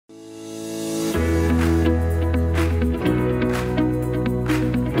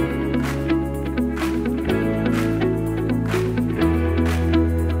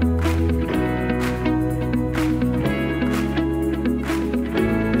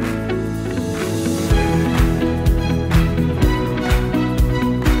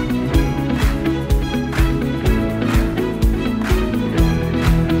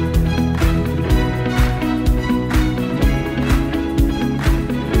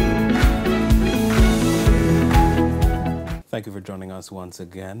Thank you for joining us once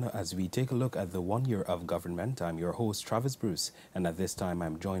again as we take a look at the 1 year of government. I'm your host, Travis Bruce, and at this time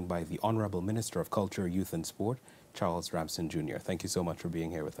I'm joined by the Honorable Minister of Culture, Youth and Sport, Charles Ramson Jr. Thank you so much for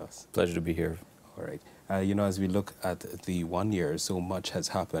being here with us. Pleasure to be here. All right. As we look at the 1 year, so much has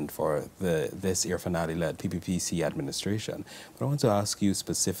happened for this year finale-led PPPC administration. But I want to ask you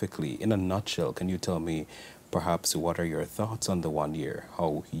specifically, in a nutshell, can you tell me perhaps what are your thoughts on the 1 year,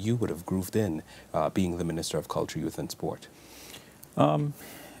 how you would have grooved in being the Minister of Culture, Youth and Sport?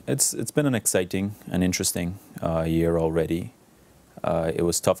 It's been an exciting and interesting year already. It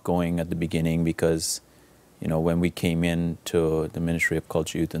was tough going at the beginning because, when we came into the Ministry of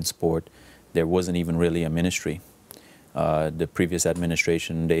Culture, Youth and Sport, there wasn't even really a ministry. The previous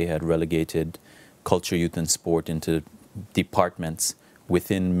administration, they had relegated culture, youth and sport into departments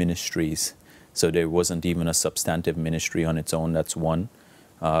within ministries. So there wasn't even a substantive ministry on its own. That's one.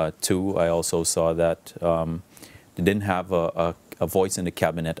 Two, I also saw that they didn't have a voice in the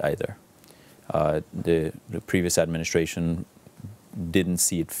cabinet either. The previous administration didn't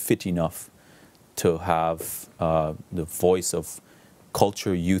see it fit enough to have the voice of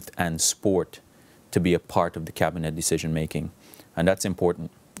culture, youth and sport to be a part of the cabinet decision making. And that's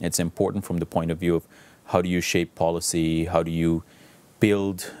important. It's important from the point of view of how do you shape policy, how do you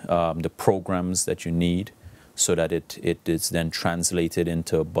build the programs that you need so that it is then translated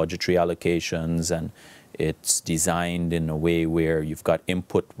into budgetary allocations, and it's designed in a way where you've got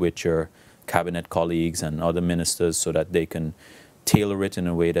input with your cabinet colleagues and other ministers so that they can tailor it in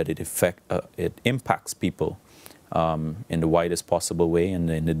a way that it impacts people in the widest possible way and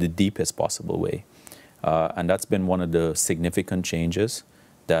in the deepest possible way. And that's been one of the significant changes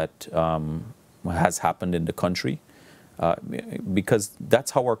that has happened in the country because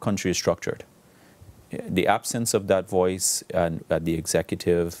that's how our country is structured. The absence of that voice at the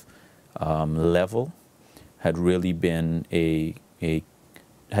executive level had really been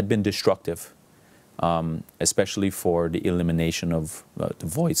had been destructive, especially for the elimination of the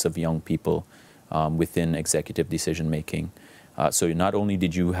voice of young people within executive decision making. So not only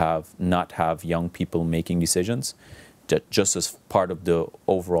did you not have young people making decisions, just as part of the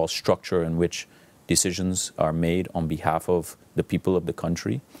overall structure in which decisions are made on behalf of the people of the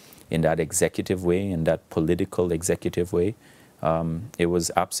country, in that executive way, in that political executive way, it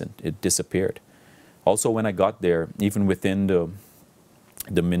was absent. It disappeared. Also, when I got there, even within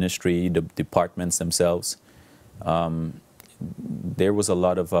the ministry, the departments themselves, there was a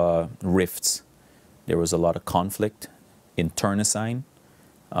lot of rifts. There was a lot of conflict, internecine,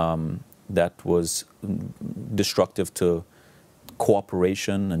 that was destructive to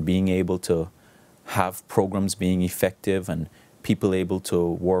cooperation and being able to have programs being effective and people able to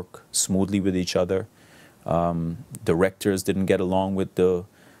work smoothly with each other. Directors didn't get along with the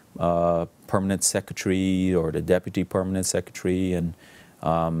permanent secretary or the deputy permanent secretary, and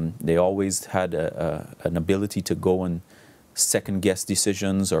they always had an ability to go and second-guess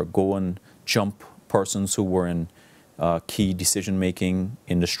decisions or go and jump persons who were in key decision-making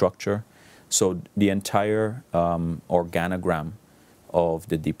in the structure. So the entire organogram of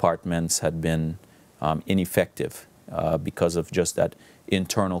the departments had been ineffective because of just that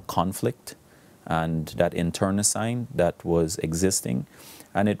internal conflict and that internecine that was existing.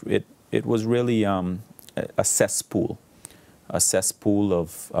 And it was really a cesspool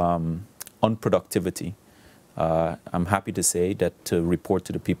of unproductivity. I'm happy to say that, to report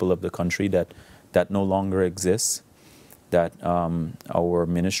to the people of the country that no longer exists, that our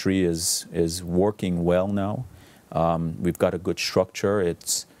ministry is working well now. We've got a good structure.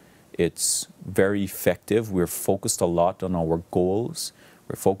 It's very effective. We're focused a lot on our goals.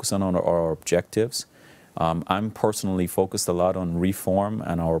 We're focused on our objectives. I'm personally focused a lot on reform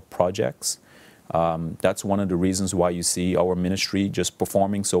and our projects. That's one of the reasons why you see our ministry just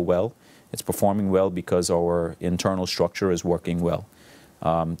performing so well. It's performing well because our internal structure is working well.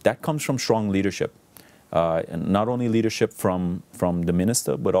 That comes from strong leadership. And not only leadership from the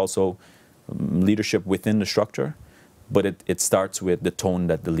minister, but also leadership within the structure. But it starts with the tone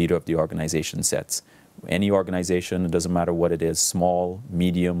that the leader of the organization sets. Any organization, it doesn't matter what it is, small,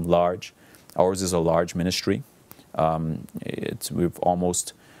 medium, large. Ours is a large ministry. We're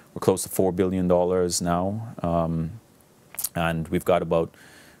close to $4 billion now. And we've got about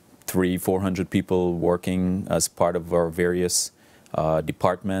 300-400 people working as part of our various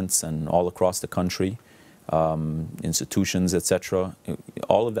departments and all across the country, institutions, etc.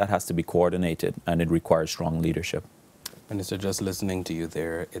 All of that has to be coordinated, and it requires strong leadership. Minister, just listening to you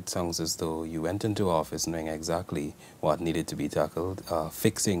there, it sounds as though you went into office knowing exactly what needed to be tackled,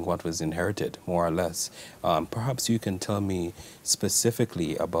 fixing what was inherited, more or less. Perhaps you can tell me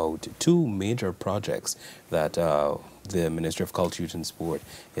specifically about two major projects that the Ministry of Culture, Youth and Sport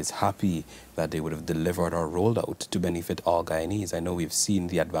is happy that they would have delivered or rolled out to benefit all Guyanese. I know we've seen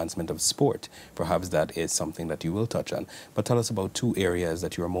the advancement of sport. Perhaps that is something that you will touch on. But tell us about two areas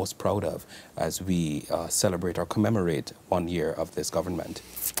that you are most proud of as we celebrate or commemorate 1 year of this government.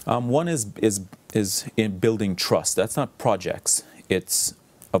 One is in building trust. That's not projects. It's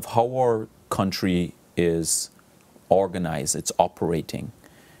of how our country is organized, it's operating.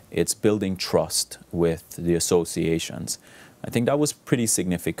 It's building trust with the associations. I think that was pretty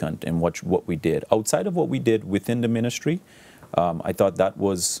significant in what we did. Outside of what we did within the ministry, I thought that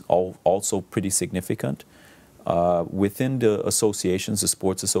was also pretty significant. Within the associations, the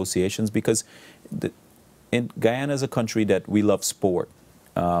sports associations, because in Guyana is a country that we love sport.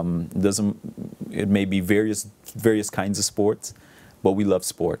 It may be various kinds of sports, but we love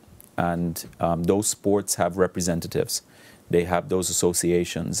sport. And those sports have representatives. They have those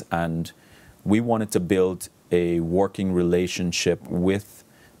associations, and we wanted to build a working relationship with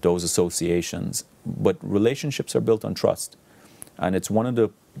those associations. But relationships are built on trust, and it's one of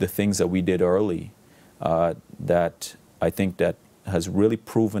the things that we did early that I think that has really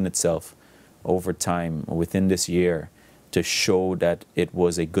proven itself over time within this year to show that it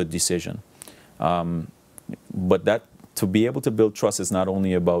was a good decision. But that to be able to build trust is not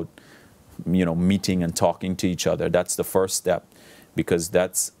only about meeting and talking to each other. That's the first step, because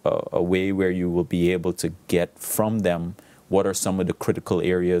that's a way where you will be able to get from them what are some of the critical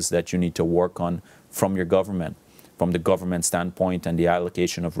areas that you need to work on from your government, from the government standpoint and the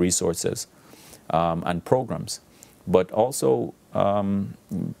allocation of resources and programs. But also,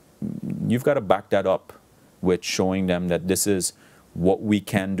 you've got to back that up with showing them that this is what we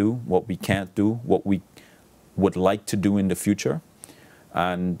can do, what we can't do, what we would like to do in the future.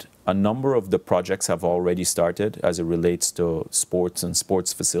 And a number of the projects have already started as it relates to sports and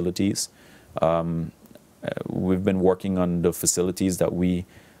sports facilities. We've been working on the facilities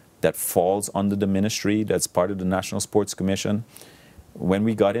that falls under the ministry, that's part of the National Sports Commission. When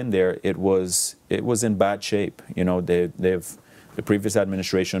we got in there, it was in bad shape. The previous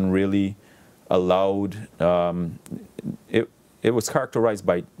administration really allowed, it was characterized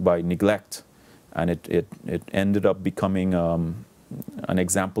by neglect, and it ended up becoming an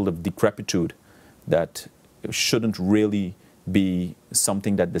example of decrepitude that shouldn't really be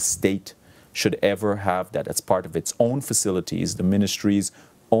something that the state should ever have, that as part of its own facilities, the ministry's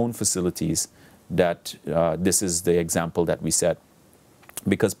own facilities, that this is the example that we set.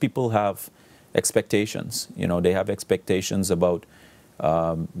 Because people have expectations, they have expectations about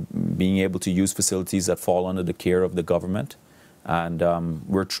being able to use facilities that fall under the care of the government. And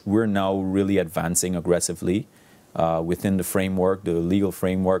we're now really advancing aggressively within the framework, the legal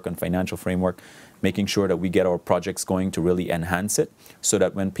framework and financial framework, making sure that we get our projects going to really enhance it, so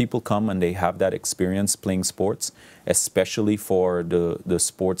that when people come and they have that experience playing sports, especially for the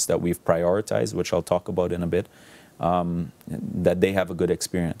sports that we've prioritized, which I'll talk about in a bit, that they have a good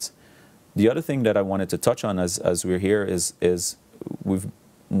experience. The other thing that I wanted to touch on as we're here is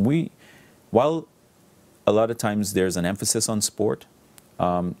while a lot of times there's an emphasis on sport,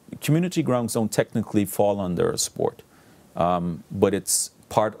 community grounds don't technically fall under a sport, but it's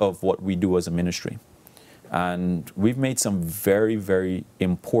part of what we do as a ministry. And we've made some very, very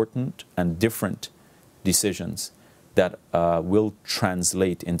important and different decisions that will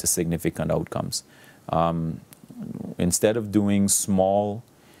translate into significant outcomes. Instead of doing small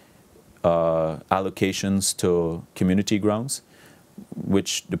allocations to community grounds,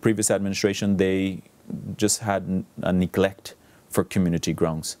 which the previous administration, they just had a neglect for community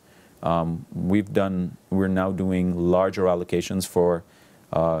grounds. We're now doing larger allocations for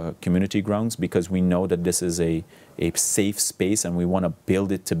community grounds, because we know that this is a safe space, and we want to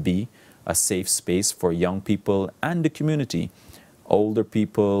build it to be a safe space for young people and the community, older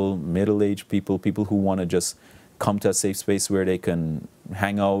people, middle-aged people, people who want to just come to a safe space where they can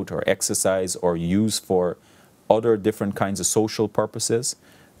hang out or exercise or use for other different kinds of social purposes.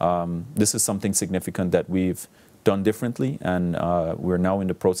 This is something significant that we've done differently, and we're now in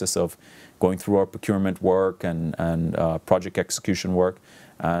the process of going through our procurement work and project execution work.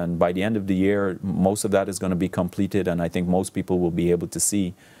 And by the end of the year, most of that is going to be completed, and I think most people will be able to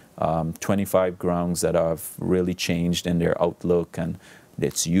see 25 grounds that have really changed in their outlook and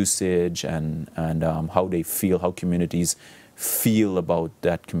its usage and how they feel, how communities feel about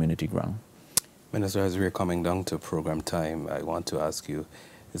that community ground. Minister, as we're coming down to program time, I want to ask you,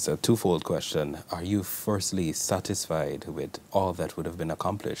 it's a twofold question. Are you firstly satisfied with all that would have been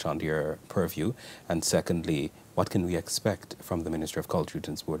accomplished under your purview? And secondly, what can we expect from the Ministry of Culture, Youth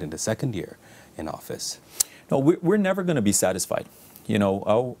and Sport in the second year in office? No, we're never going to be satisfied.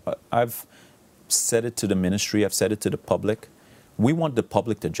 said it to the ministry, I've said it to the public. We want the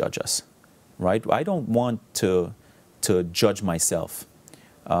public to judge us, right? I don't want to judge myself.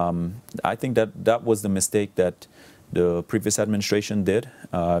 I think that was the mistake that the previous administration did.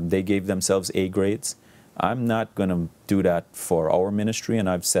 They gave themselves A grades. I'm not going to do that for our ministry, and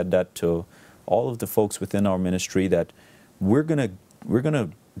I've said that to all of the folks within our ministry, that we're gonna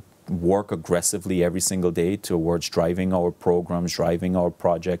work aggressively every single day towards driving our programs, driving our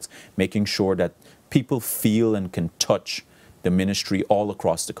projects, making sure that people feel and can touch the ministry all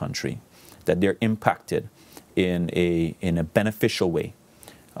across the country, that they're impacted in a beneficial way.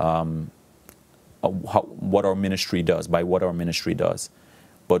 What our ministry does, by what our ministry does.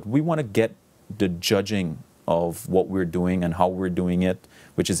 But we want to get the judging of what we're doing and how we're doing it,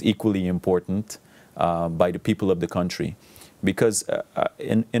 which is equally important, by the people of the country. Because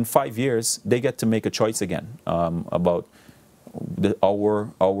in 5 years, they get to make a choice again about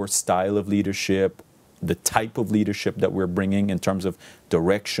our style of leadership, the type of leadership that we're bringing in terms of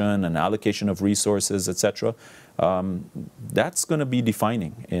direction and allocation of resources, etc. That's going to be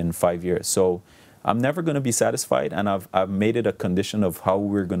defining in 5 years. So I'm never going to be satisfied, and I've made it a condition of how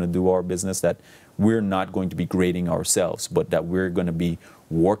we're going to do our business, that we're not going to be grading ourselves, but that we're going to be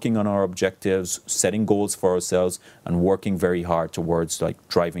working on our objectives, setting goals for ourselves, and working very hard towards like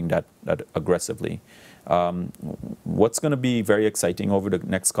driving that aggressively. What's going to be very exciting over the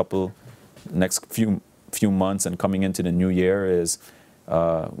next few months and coming into the new year is,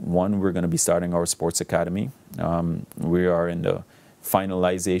 one, we're going to be starting our sports academy. We are in the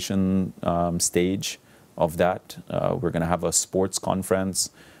finalization stage of that. We're going to have a sports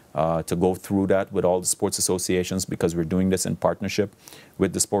conference to go through that with all the sports associations, because we're doing this in partnership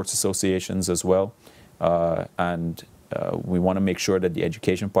with the sports associations as well. And we want to make sure that the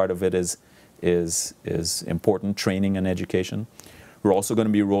education part of it is important, training and education. We're also going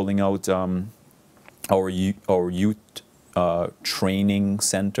to be rolling out our youth training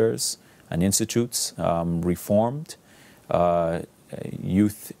centers and institutes, reformed,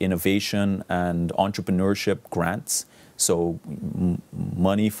 youth innovation and entrepreneurship grants. So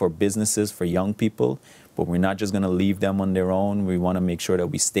money for businesses, for young people, but we're not just going to leave them on their own. We want to make sure that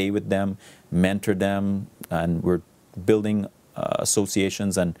we stay with them, mentor them, and we're building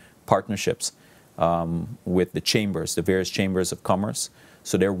associations and partnerships with the chambers, the various chambers of commerce.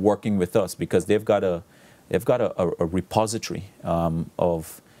 So they're working with us because they've got a repository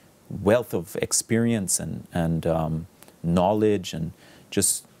of wealth of experience and knowledge, and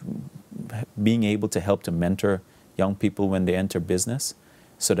just being able to help to mentor young people when they enter business,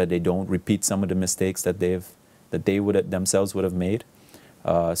 so that they don't repeat some of the mistakes that they themselves would have made.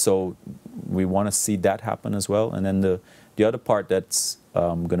 So we want to see that happen as well. And then the other part that's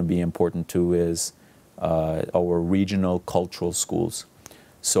going to be important too is our regional cultural schools.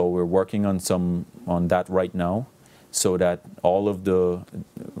 So we're working on that right now, so that all of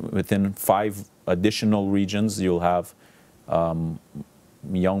within 5 additional regions, you'll have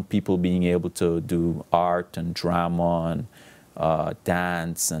young people being able to do art and drama and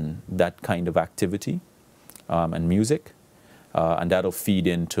dance and that kind of activity, and music, and that'll feed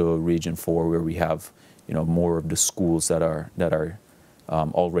into Region 4, where we have more of the schools that are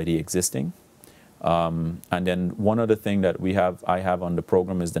already existing. And then one other thing that I have on the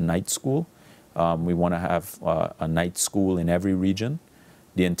program is the night school. We want to have a night school in every region.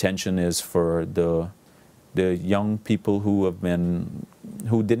 The intention is for the young people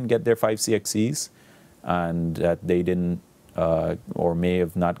who didn't get their 5 CXCs, and that they didn't or may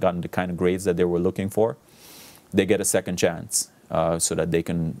have not gotten the kind of grades that they were looking for, they get a second chance, so that they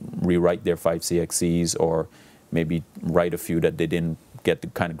can rewrite their 5 CXCs, or maybe write a few that they didn't get the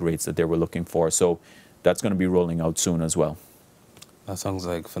kind of grades that they were looking for. So that's going to be rolling out soon as well. That sounds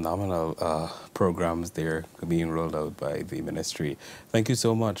like phenomenal programs there being rolled out by the ministry. Thank you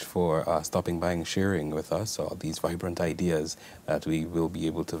so much for stopping by and sharing with us all these vibrant ideas that we will be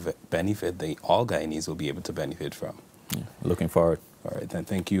able to benefit, all Guyanese will be able to benefit from. Yeah, looking forward. All right, then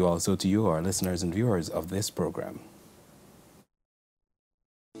thank you also to you, our listeners and viewers of this program.